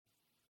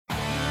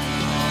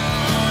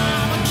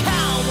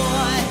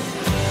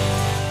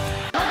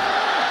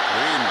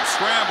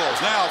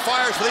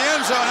for the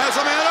end zone, has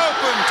a man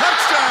open.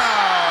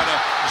 Touchdown,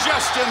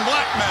 Justin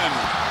Blackmon.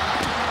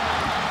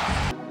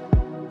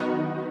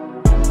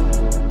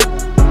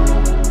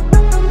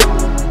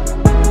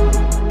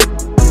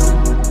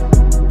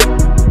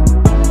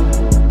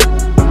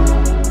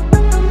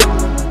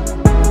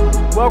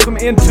 Welcome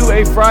into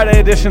a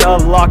Friday edition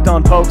of Locked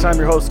On Pokes. I'm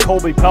your host,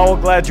 Colby Powell.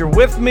 Glad you're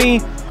with me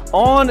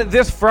on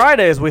this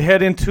Friday as we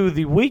head into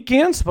the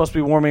weekend. Supposed to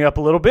be warming up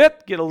a little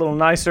bit, get a little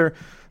nicer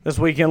this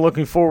weekend.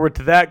 Looking forward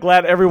to that.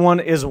 Glad everyone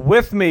is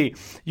with me.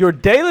 Your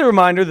daily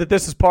reminder that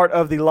this is part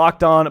of the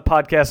Locked On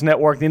Podcast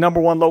Network, the number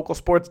one local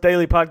sports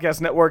daily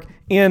podcast network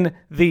in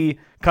the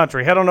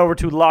country. Head on over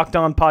to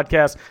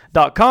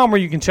lockedonpodcast.com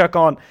where you can check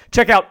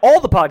out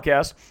all the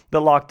podcasts that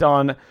Locked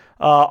On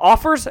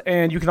offers,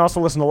 and you can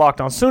also listen to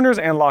Locked On Sooners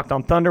and Locked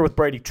On Thunder with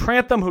Brady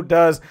Trantham, who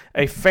does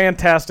a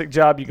fantastic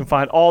job. You can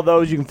find all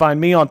those. You can find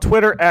me on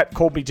Twitter at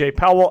Colby J.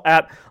 Powell,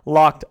 at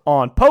Locked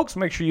On Pokes.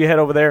 Make sure you head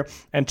over there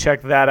and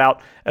check that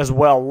out as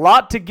well. A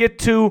lot to get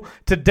to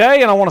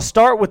today, and I want to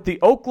start with the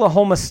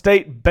Oklahoma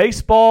State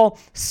baseball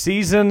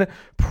season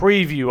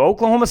preview.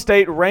 Oklahoma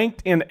State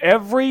ranked in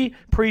every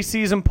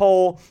preseason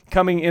poll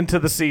coming into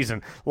the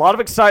season. A lot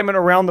of excitement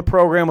around the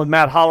program with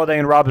Matt Holliday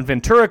and Robin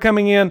Ventura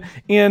coming in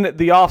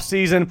the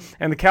offseason,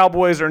 and the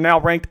Cowboys are now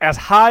ranked as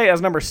high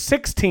as number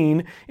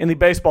 16 in the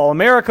Baseball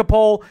America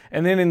poll,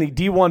 and then in the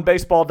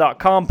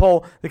D1Baseball.com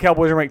poll, the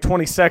Cowboys are ranked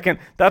 22nd.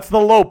 That's the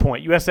low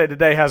point. USA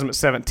Today has them at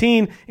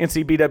 17.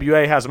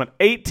 NCBWA has them at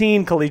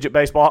 18. Collegiate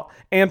Baseball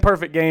and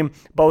Perfect Game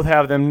both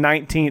have them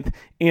 19th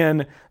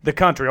in the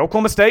country.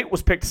 Oklahoma State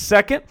was picked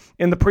second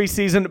in the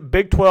preseason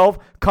Big 12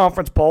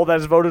 conference poll that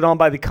is voted on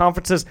by the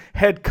conference's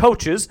head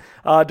coaches.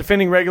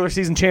 Defending regular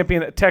season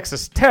champion at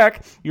Texas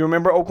Tech. You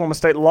remember Oklahoma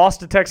State lost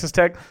to Texas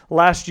Tech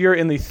last year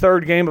in the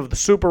third game of the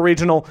Super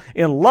Regional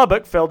in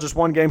Lubbock. Fell just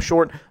one game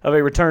short of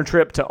a return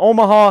trip to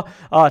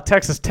Omaha.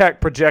 Texas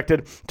Tech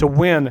projected to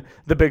win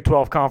the Big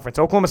 12 conference.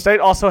 Oklahoma State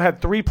also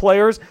had 3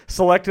 players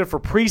selected for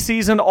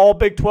preseason all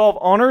Big 12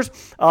 honors.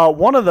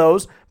 One of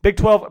those, Big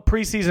 12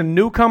 preseason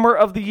newcomer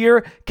of the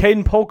year,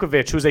 Caden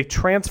Polkovich, who's a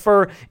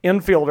transfer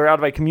infielder out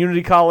of a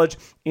community college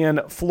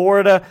in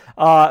Florida.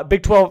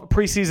 Big 12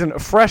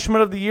 preseason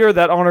freshman of the year,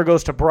 that honor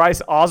goes to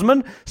Bryce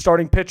Osmond,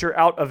 starting pitcher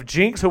out of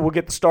Jinx, who will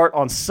get the start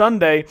on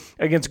Sunday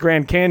against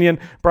Grand Canyon.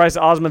 Bryce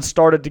Osmond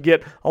started to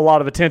get a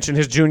lot of attention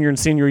his junior and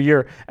senior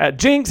year at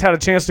Jinx, had a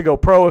chance to go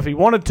pro if he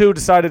wanted to,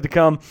 decided to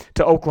come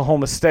to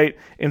Oklahoma State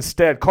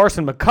instead.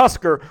 Carson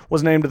McCusker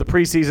was named to the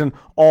preseason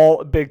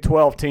all Big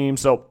 12 team,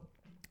 so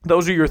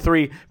those are your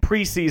 3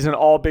 preseason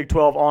all Big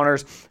 12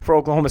 honors for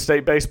Oklahoma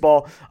State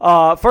baseball.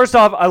 First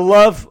off, I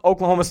love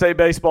Oklahoma State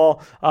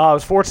baseball. I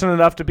was fortunate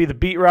enough to be the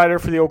beat writer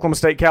for the Oklahoma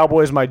State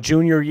Cowboys my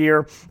junior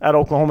year at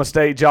Oklahoma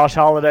State. Josh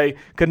Holliday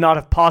could not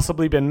have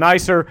possibly been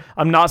nicer.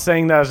 I'm not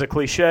saying that as a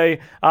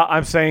cliche.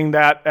 I'm saying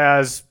that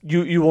as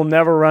you will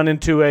never run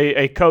into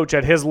a coach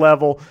at his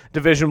level,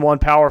 Division I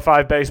Power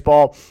 5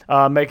 baseball,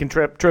 making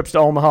trips to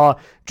Omaha.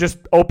 Just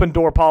open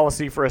door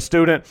policy for a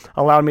student,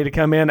 allowed me to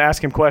come in,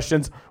 ask him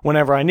questions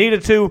whenever I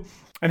needed to.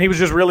 And he was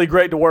just really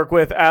great to work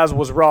with, as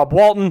was Rob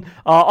Walton.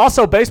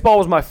 Also, baseball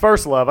was my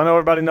first love. I know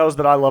everybody knows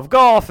that I love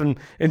golf and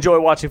enjoy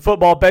watching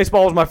football.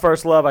 Baseball was my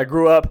first love. I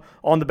grew up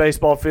on the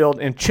baseball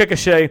field in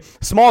Chickasha,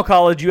 small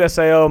college,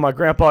 USAO. My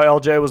grandpa,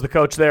 LJ, was the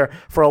coach there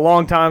for a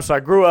long time, so I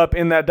grew up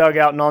in that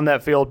dugout and on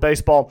that field.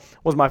 Baseball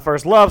was my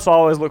first love, so I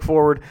always look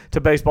forward to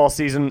baseball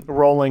season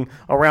rolling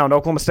around.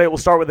 Oklahoma State will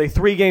start with a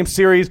 3-game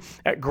series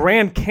at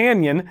Grand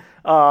Canyon,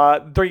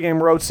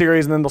 3-game road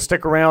series, and then they'll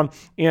stick around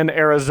in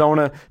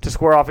Arizona to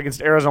square off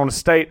against Arizona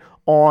State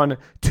on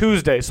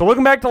Tuesday. So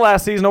looking back to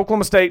last season,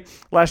 Oklahoma State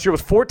last year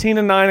was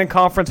 14-9 in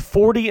conference,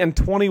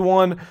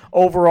 40-21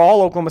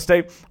 overall. Oklahoma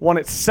State won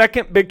its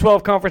second Big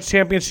 12 conference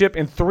championship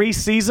in 3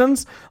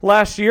 seasons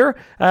last year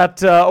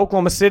at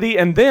Oklahoma City,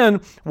 and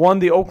then won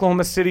the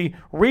Oklahoma City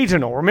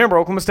Regional. Remember,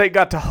 Oklahoma State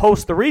got to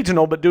host the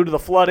regional, but due to the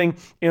flooding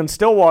in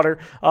Stillwater,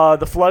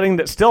 the flooding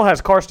that still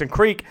has Karsten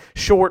Creek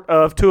short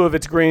of 2 of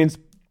its greens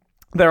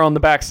there on the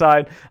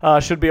backside,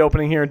 should be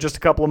opening here in just a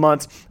couple of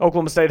months.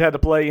 Oklahoma State had to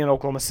play in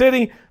Oklahoma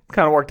City.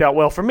 Kind of worked out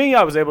well for me.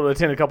 I was able to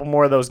attend a couple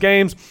more of those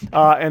games.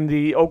 And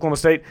the Oklahoma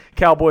State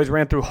Cowboys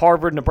ran through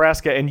Harvard,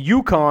 Nebraska, and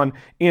UConn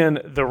in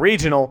the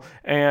regional.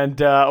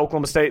 And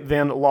Oklahoma State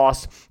then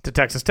lost to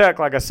Texas Tech,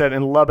 like I said,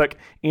 in Lubbock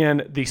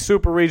in the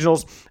Super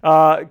Regionals.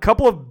 A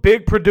couple of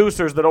big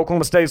producers that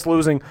Oklahoma State's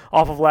losing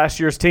off of last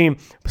year's team.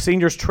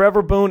 Seniors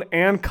Trevor Boone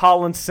and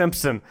Colin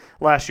Simpson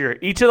last year.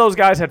 Each of those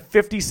guys had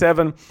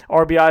 57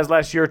 RBIs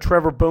last year.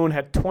 Trevor Boone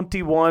had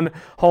 21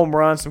 home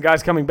runs. Some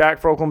guys coming back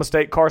for Oklahoma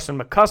State. Carson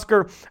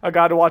McCusker, a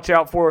guy to watch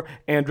out for.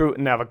 Andrew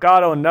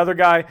Navigado, another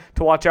guy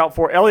to watch out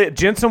for. Elliot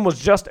Jensen was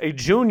just a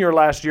junior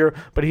last year,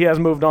 but he has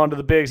moved on to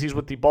the bigs. He's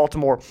with the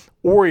Baltimore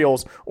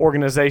Orioles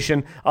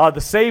organization.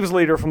 The saves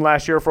leader from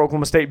last year for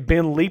Oklahoma State,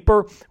 Ben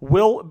Leeper,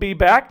 will be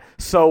back.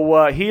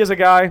 So he is a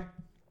guy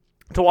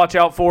to watch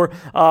out for.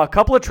 A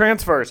couple of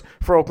transfers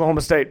for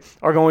Oklahoma State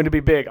are going to be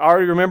big. I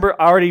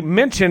already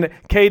mentioned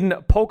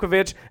Caden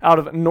Polkovich out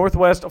of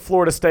Northwest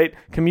Florida State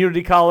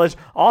Community College.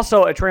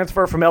 Also a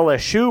transfer from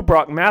LSU,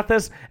 Brock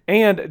Mathis,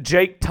 and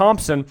Jake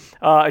Thompson,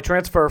 a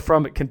transfer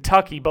from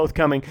Kentucky, both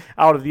coming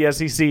out of the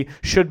SEC,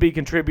 should be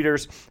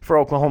contributors for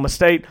Oklahoma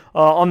State.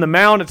 On the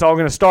mound, it's all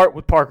going to start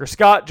with Parker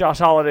Scott. Josh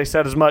Holliday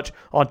said as much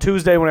on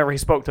Tuesday whenever he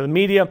spoke to the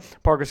media.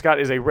 Parker Scott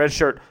is a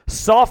redshirt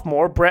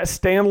sophomore. Brett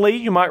Stanley,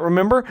 you might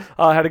remember,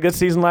 had a good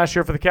season last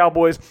year for the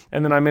Cowboys,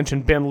 and then I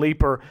mentioned Ben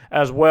Leeper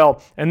as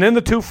well. And then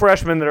the two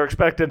freshmen that are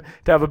expected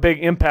to have a big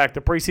impact,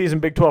 the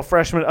preseason Big 12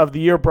 Freshman of the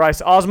Year,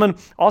 Bryce Osmond,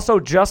 also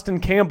Justin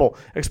Campbell,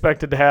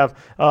 expected to have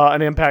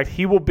an impact.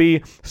 He will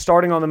be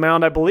starting on the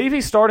mound. I believe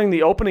he's starting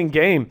the opening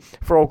game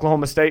for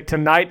Oklahoma State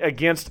tonight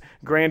against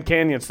Grand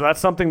Canyon, so that's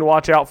something to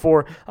watch out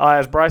for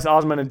as Bryce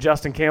Osmond and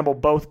Justin Campbell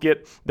both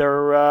get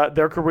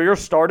their careers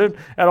started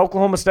at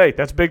Oklahoma State.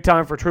 That's big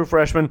time for true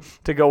freshmen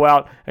to go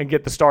out and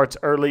get the starts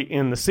early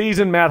in the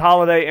season. Matt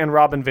Holliday and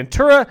Robin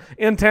Ventura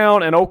in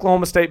town, and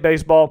Oklahoma State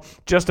baseball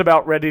just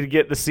about ready to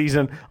get the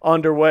season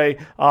underway.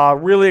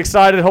 Really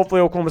excited.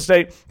 Hopefully Oklahoma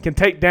State can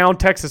take down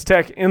Texas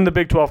Tech in the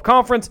Big 12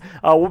 Conference.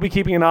 We'll be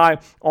keeping an eye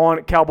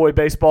on Cowboy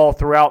baseball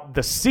throughout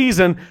the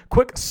season.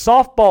 Quick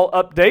softball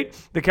update.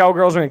 The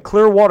Cowgirls are in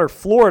Clearwater,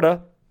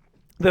 Florida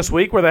this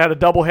week, where they had a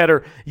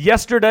doubleheader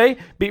yesterday,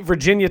 beat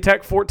Virginia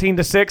Tech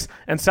 14-6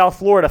 and South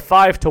Florida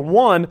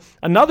 5-1.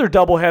 Another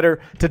doubleheader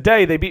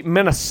today. They beat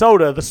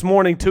Minnesota this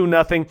morning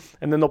 2-0,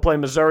 and then they'll play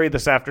Missouri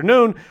this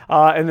afternoon,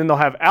 and then they'll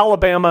have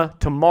Alabama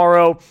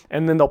tomorrow,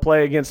 and then they'll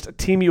play against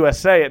Team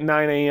USA at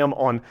 9 a.m.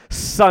 on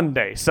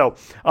Sunday. So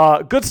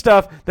good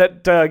stuff.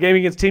 That game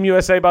against Team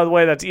USA, by the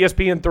way, that's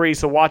ESPN3,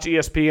 so watch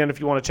ESPN if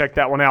you want to check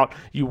that one out.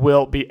 You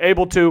will be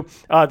able to.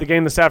 The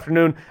game this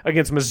afternoon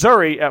against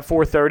Missouri at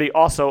 4:30,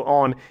 also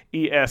on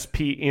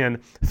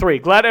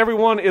ESPN3. Glad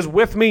everyone is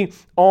with me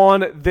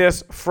on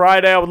this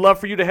Friday. I would love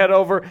for you to head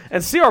over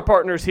and see our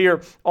partners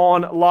here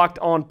on Locked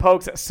On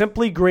Pokes at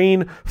Simply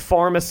Green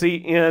Pharmacy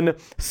in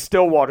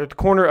Stillwater, at the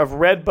corner of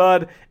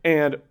Redbud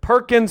and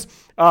Perkins.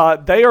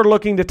 They are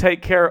looking to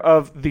take care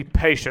of the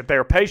patient. They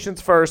are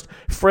patients first,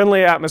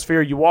 friendly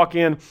atmosphere. You walk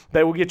in,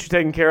 they will get you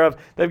taken care of.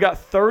 They've got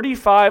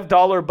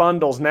 $35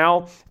 bundles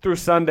now through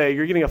Sunday.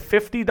 You're getting a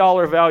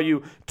 $50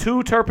 value,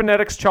 2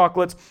 Turponetics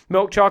chocolates,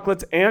 milk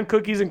chocolates, and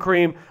cookies and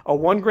cream, a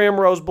 1 gram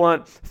rose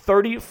blunt,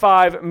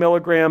 35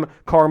 milligram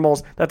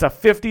caramels. That's a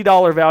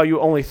 $50 value,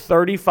 only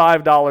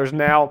 $35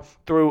 now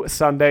through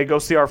Sunday. Go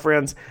see our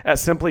friends at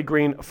Simply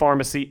Green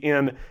Pharmacy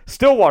in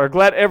Stillwater.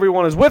 Glad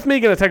everyone is with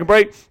me. Going to take a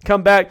break,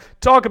 come back,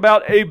 talk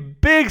about a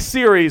big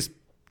series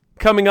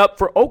coming up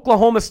for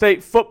Oklahoma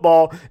State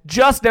football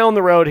just down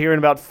the road here in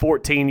about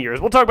 14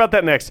 years. We'll talk about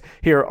that next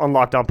here on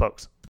Locked On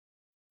Pokes.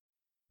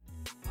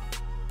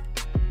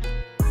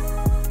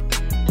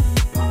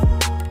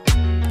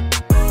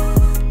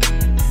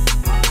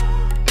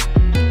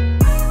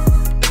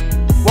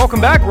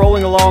 Welcome back.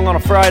 Rolling along on a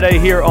Friday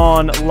here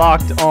on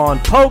Locked On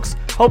Pokes.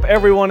 Hope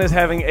everyone is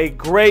having a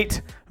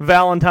great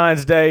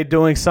Valentine's Day,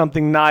 doing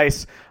something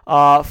nice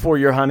for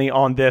your honey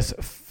on this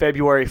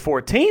February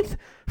 14th.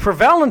 For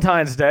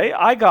Valentine's Day,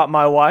 I got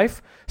my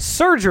wife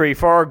surgery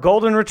for our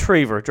golden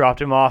retriever.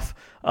 Dropped him off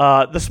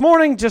this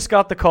morning, just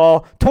got the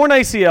call. Torn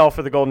ACL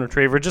for the golden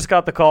retriever, just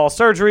got the call.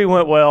 Surgery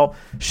went well.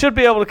 Should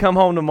be able to come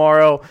home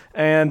tomorrow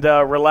and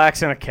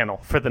relax in a kennel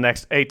for the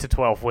next 8 to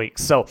 12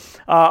 weeks. So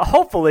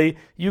hopefully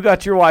you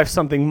got your wife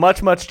something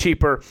much, much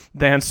cheaper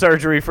than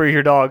surgery for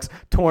your dog's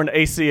torn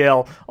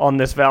ACL on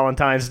this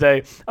Valentine's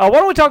Day. Why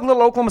don't we talk a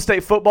little Oklahoma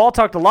State football?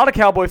 Talked a lot of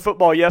Cowboy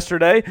football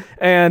yesterday.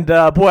 And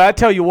boy, I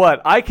tell you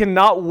what, I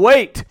cannot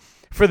wait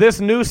for this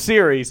new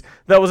series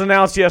that was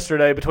announced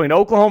yesterday between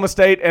Oklahoma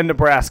State and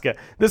Nebraska.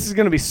 This is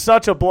going to be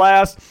such a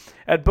blast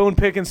at Boone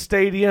Pickens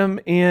Stadium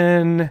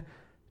in,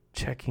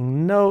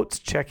 checking notes,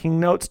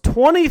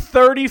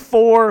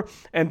 2034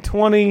 and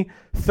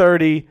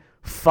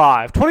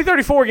 2035.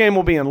 2034 game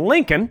will be in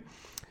Lincoln.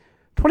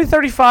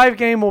 2035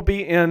 game will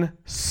be in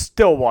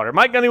Stillwater.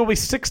 Mike Gundy will be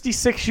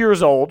 66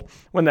 years old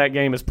when that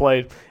game is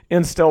played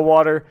in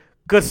Stillwater.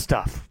 Good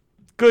stuff.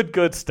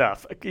 Good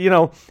stuff. You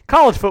know,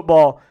 college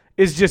football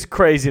is just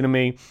crazy to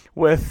me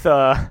with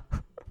I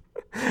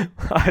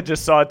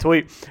just saw a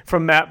tweet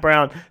from Matt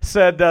Brown.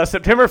 Said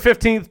September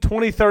 15th,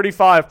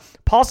 2035,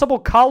 possible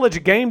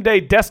college game day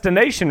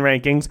destination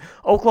rankings.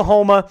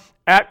 Oklahoma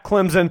at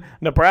Clemson,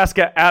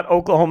 Nebraska at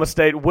Oklahoma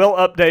State will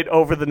update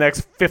over the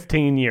next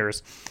 15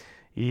 years.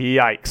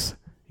 Yikes.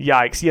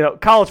 You know,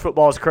 college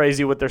football is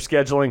crazy with their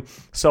scheduling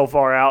so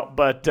far out,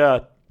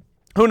 but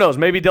who knows?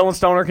 Maybe Dylan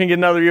Stoner can get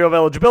another year of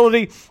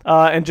eligibility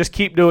and just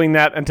keep doing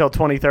that until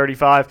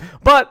 2035.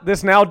 But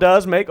this now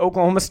does make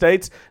Oklahoma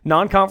State's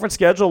non-conference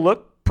schedule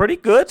look pretty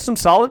good. Some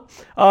solid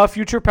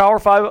future Power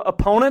 5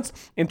 opponents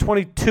in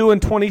 22 and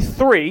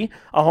 23,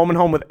 a home and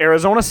home with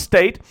Arizona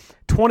State.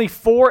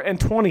 24 and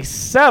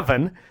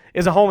 27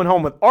 is a home and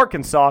home with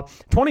Arkansas.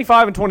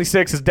 25 and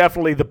 26 is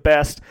definitely the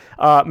best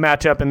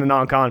matchup in the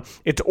non-con.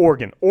 It's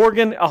Oregon.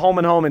 Oregon, a home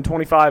and home in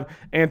 25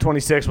 and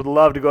 26. Would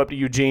love to go up to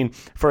Eugene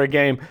for a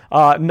game.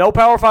 No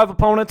Power 5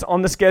 opponents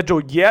on the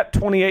schedule yet,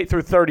 28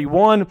 through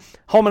 31.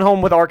 Home and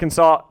home with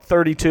Arkansas,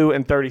 32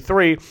 and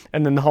 33.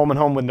 And then the home and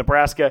home with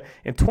Nebraska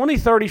in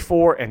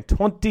 2034 and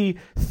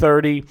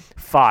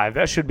 2035.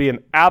 That should be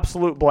an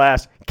absolute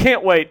blast.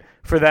 Can't wait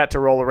for that to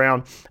roll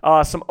around.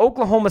 Some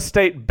Oklahoma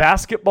State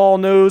basketball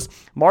news.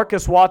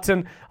 Marcus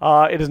Watson,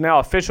 it is now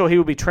official. He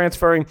will be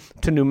transferring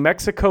to New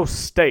Mexico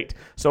State.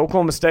 So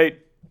Oklahoma State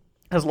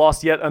has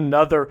lost yet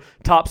another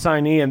top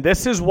signee, and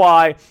this is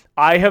why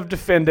I have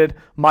defended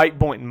Mike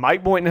Boynton.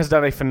 Mike Boynton has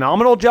done a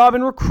phenomenal job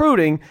in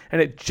recruiting,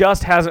 and it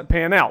just hasn't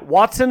panned out.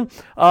 Watson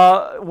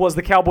was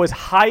the Cowboys'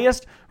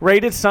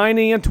 highest-rated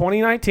signee in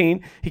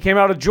 2019. He came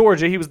out of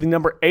Georgia. He was the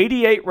number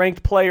 88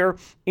 ranked player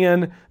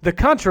in the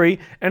country,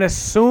 and as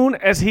soon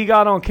as he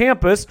got on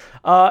campus,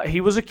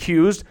 he was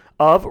accused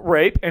of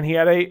rape, and he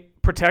had a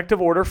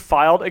protective order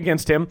filed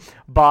against him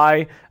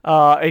by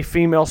a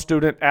female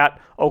student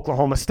at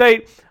Oklahoma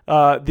State.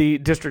 The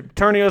district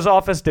attorney's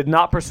office did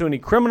not pursue any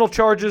criminal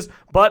charges,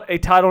 but a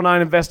Title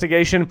IX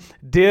investigation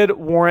did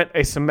warrant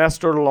a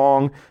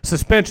semester-long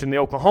suspension. The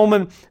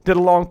Oklahoman did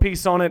a long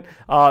piece on it.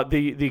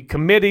 The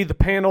committee, the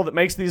panel that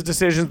makes these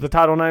decisions, the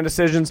Title IX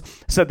decisions,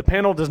 said the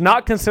panel does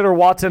not consider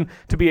Watson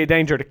to be a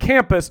danger to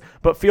campus,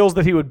 but feels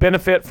that he would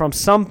benefit from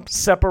some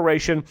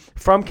separation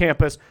from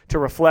campus to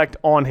reflect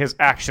on his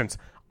actions.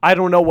 I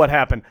don't know what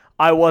happened.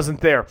 I wasn't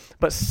there.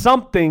 But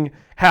something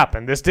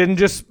happened. This didn't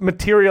just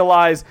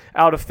materialize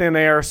out of thin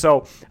air.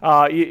 So,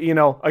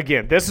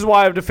 again, this is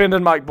why I've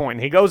defended Mike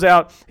Boynton. He goes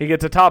out, he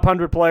gets a top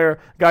 100 player,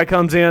 guy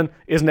comes in,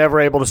 is never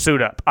able to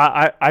suit up.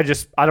 I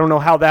don't know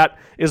how that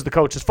is the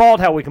coach's fault,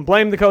 how we can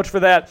blame the coach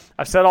for that.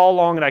 I've said all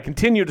along, and I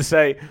continue to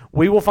say,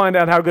 we will find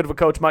out how good of a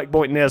coach Mike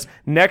Boynton is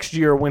next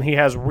year when he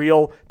has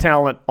real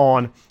talent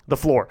on the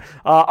floor.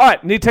 All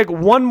right, need to take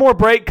one more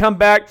break, come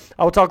back.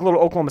 I will talk a little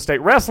Oklahoma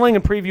State wrestling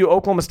and preview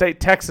Oklahoma State,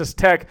 Texas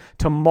Tech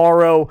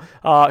tomorrow.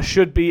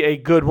 Should be a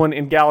good one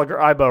in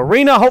Gallagher-Iba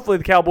Arena. Hopefully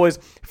the Cowboys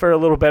fare a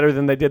little better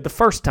than they did the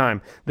first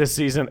time this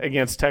season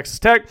against Texas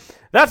Tech.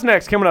 That's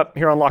next, coming up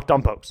here on Locked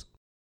On Pokes.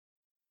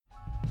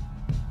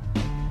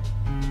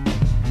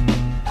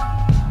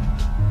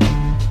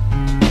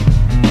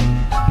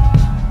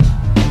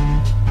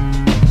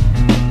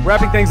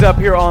 Wrapping things up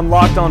here on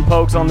Locked On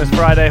Pokes on this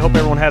Friday. Hope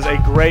everyone has a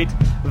great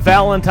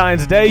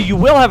Valentine's Day. You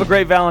will have a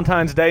great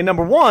Valentine's Day.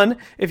 Number one,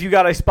 if you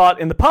got a spot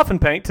in the Puffin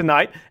Paint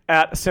tonight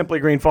at Simply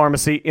Green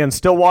Pharmacy in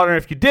Stillwater.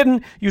 And if you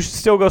didn't, you should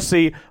still go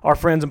see our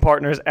friends and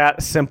partners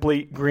at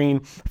Simply Green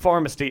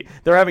Pharmacy.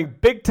 They're having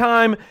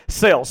big-time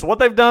sales. So what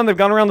they've done, they've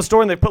gone around the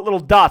store and they've put little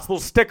dots,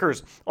 little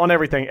stickers on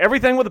everything.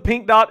 Everything with a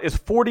pink dot is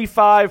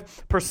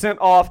 45%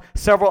 off.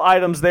 Several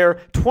items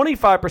there.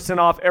 25%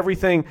 off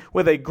everything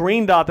with a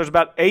green dot. There's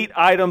about 8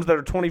 items that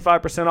are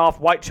 25% off.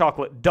 White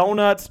chocolate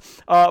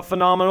donuts,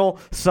 phenomenal.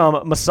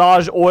 Some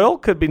massage oil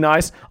could be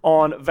nice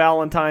on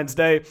Valentine's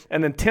Day.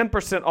 And then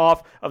 10%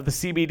 off of the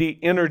CBD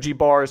energy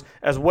bars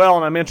as well.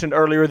 And I mentioned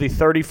earlier the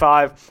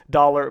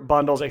 $35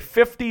 bundles, a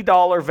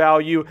 $50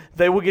 value.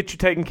 They will get you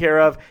taken care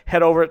of.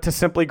 Head over to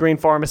Simply Green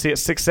Pharmacy at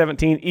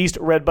 617 East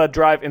Redbud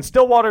Drive in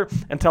Stillwater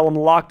and tell them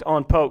Locked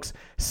On Pokes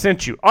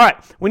sent you. All right,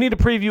 we need to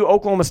preview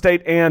Oklahoma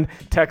State and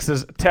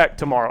Texas Tech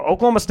tomorrow.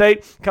 Oklahoma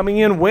State coming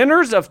in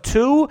winners of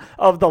 2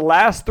 of the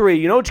last 3.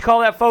 You know what you call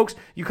that, folks?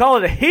 You call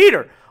it a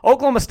heater.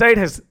 Oklahoma State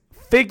has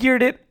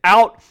figured it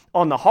out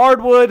on the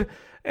hardwood.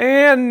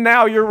 And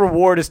now your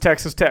reward is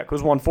Texas Tech,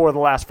 who's won 4 of the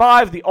last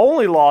 5. The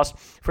only loss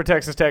for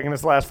Texas Tech in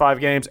its last 5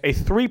 games, a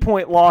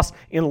 3-point loss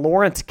in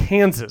Lawrence,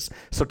 Kansas.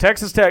 So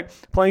Texas Tech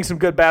playing some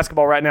good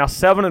basketball right now,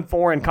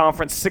 7-4 in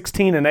conference,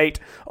 16-8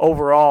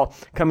 overall,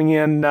 coming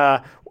in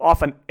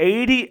off an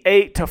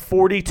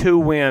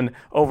 88-42 win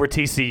over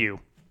TCU.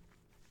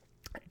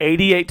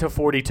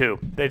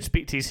 88-42. They just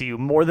beat TCU,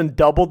 more than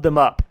doubled them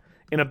up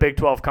in a Big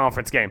 12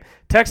 conference game.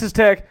 Texas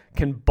Tech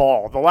can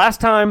ball. The last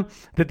time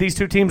that these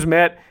two teams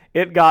met,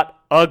 it got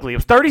ugly. It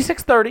was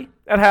 36-30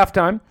 at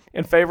halftime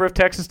in favor of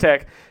Texas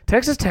Tech.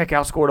 Texas Tech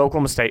outscored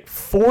Oklahoma State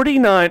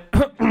 49,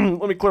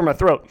 let me clear my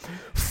throat,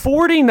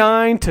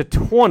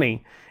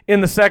 49-20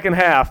 in the second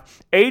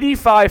half.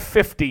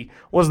 85-50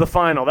 was the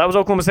final. That was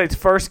Oklahoma State's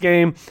first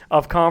game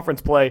of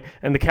conference play,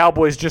 and the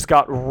Cowboys just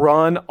got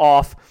run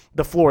off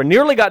the floor.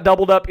 Nearly got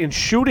doubled up in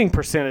shooting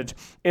percentage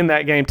in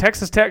that game.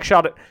 Texas Tech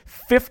shot at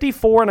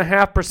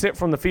 54.5%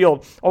 from the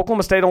field.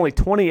 Oklahoma State only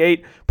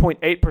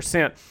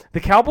 28.8%. The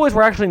Cowboys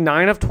were actually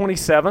 9 of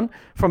 27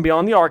 from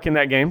beyond the arc in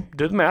that game.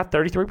 Do the math,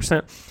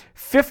 33%.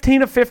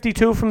 15 of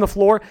 52 from the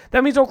floor.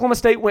 That means Oklahoma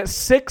State went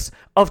 6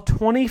 of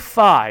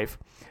 25.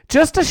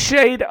 Just a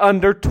shade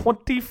under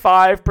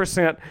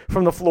 25%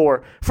 from the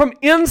floor. From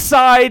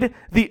inside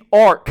the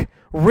arc.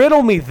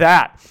 Riddle me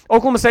that.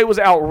 Oklahoma State was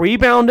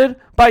out-rebounded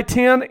by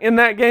 10 in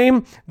that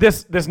game.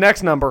 This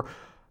next number,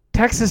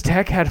 Texas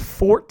Tech had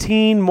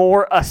 14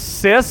 more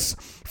assists,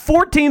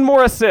 14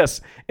 more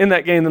assists in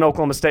that game than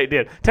Oklahoma State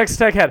did. Texas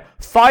Tech had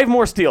 5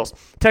 more steals.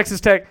 Texas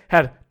Tech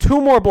had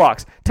 2 more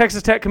blocks.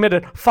 Texas Tech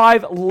committed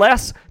 5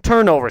 less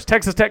turnovers.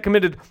 Texas Tech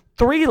committed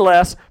 3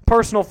 less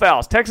personal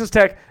fouls. Texas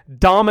Tech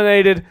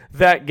dominated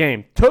that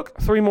game. Took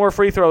 3 more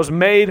free throws,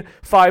 made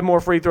 5 more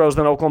free throws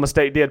than Oklahoma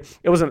State did.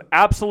 It was an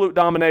absolute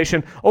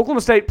domination.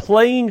 Oklahoma State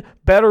playing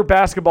better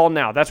basketball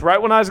now. That's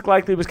right when Isaac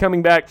Likely was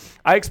coming back.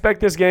 I expect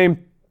this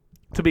game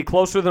to be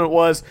closer than it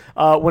was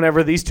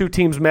whenever these two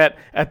teams met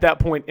at that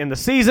point in the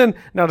season.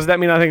 Now, does that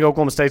mean I think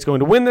Oklahoma State's going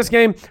to win this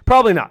game?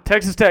 Probably not.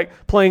 Texas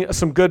Tech playing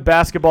some good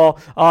basketball.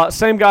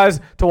 Same guys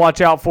to watch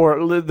out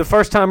for. The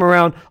first time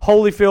around,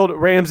 Holyfield,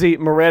 Ramsey,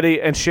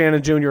 Moretti, and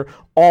Shannon Jr.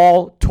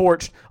 all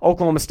torched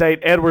Oklahoma State.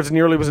 Edwards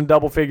nearly was in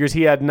double figures.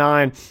 He had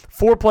 9.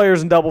 4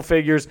 players in double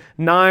figures,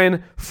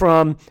 9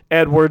 from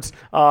Edwards.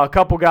 A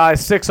couple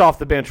guys, 6 off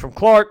the bench from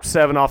Clark,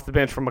 7 off the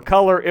bench from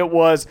McCullough. It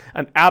was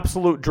an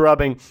absolute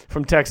drubbing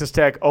from Texas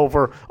Tech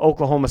over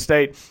Oklahoma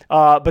State.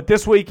 But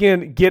this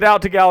weekend, get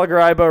out to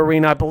Gallagher-Iba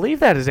Arena. I believe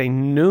that is a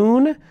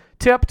noon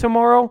tip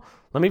tomorrow.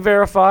 Let me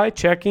verify.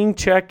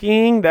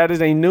 Checking. That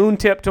is a noon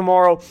tip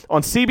tomorrow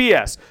on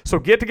CBS. So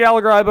get to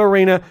Gallagher-Iba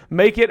Arena.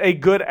 Make it a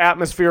good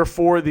atmosphere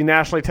for the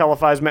nationally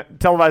televised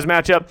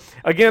matchup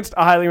against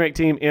a highly ranked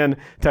team in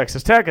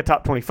Texas Tech, a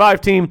top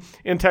 25 team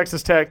in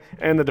Texas Tech,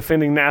 and the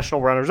defending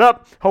national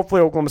runners-up. Hopefully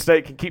Oklahoma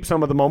State can keep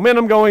some of the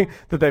momentum going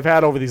that they've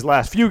had over these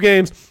last few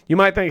games. You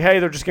might think, hey,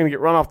 they're just going to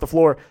get run off the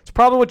floor. It's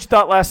probably what you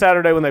thought last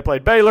Saturday when they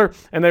played Baylor,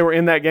 and they were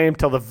in that game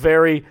till the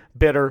very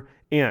bitter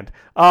end.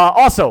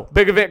 Also,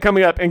 big event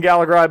coming up in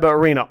Gallagher-Iba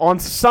Arena on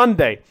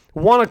Sunday,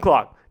 1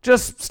 o'clock.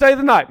 Just stay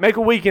the night. Make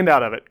a weekend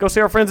out of it. Go see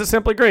our friends at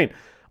Simply Green.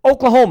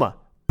 Oklahoma,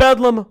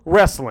 Bedlam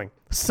Wrestling.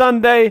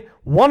 Sunday,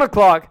 1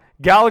 o'clock,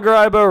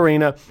 Gallagher-Iba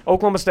Arena.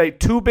 Oklahoma State,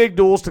 2 big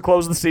duels to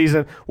close the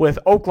season with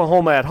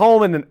Oklahoma at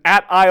home and then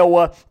at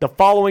Iowa the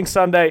following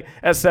Sunday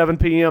at 7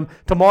 p.m.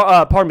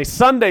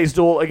 Sunday's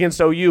duel against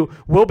OU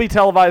will be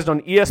televised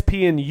on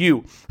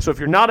ESPNU. So if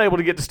you're not able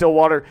to get to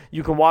Stillwater,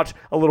 you can watch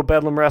a little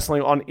Bedlam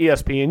Wrestling on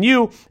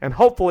ESPNU, and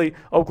hopefully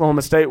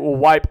Oklahoma State will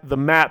wipe the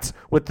mats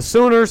with the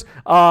Sooners.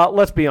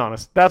 Let's be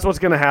honest. That's what's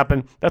going to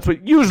happen. That's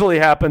what usually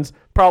happens.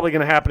 Probably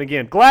going to happen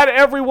again. Glad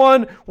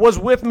everyone was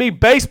with me.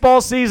 Baseball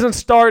season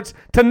starts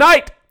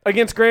tonight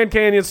against Grand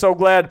Canyon. So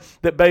glad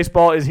that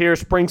baseball is here.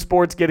 Spring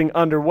sports getting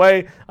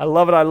underway. I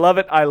love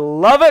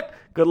it.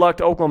 Good luck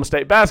to Oklahoma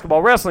State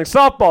basketball, wrestling,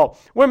 softball,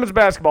 women's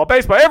basketball,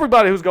 baseball,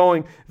 everybody who's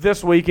going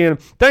this weekend.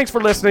 Thanks for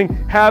listening.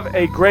 Have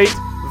a great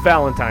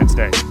Valentine's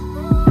Day.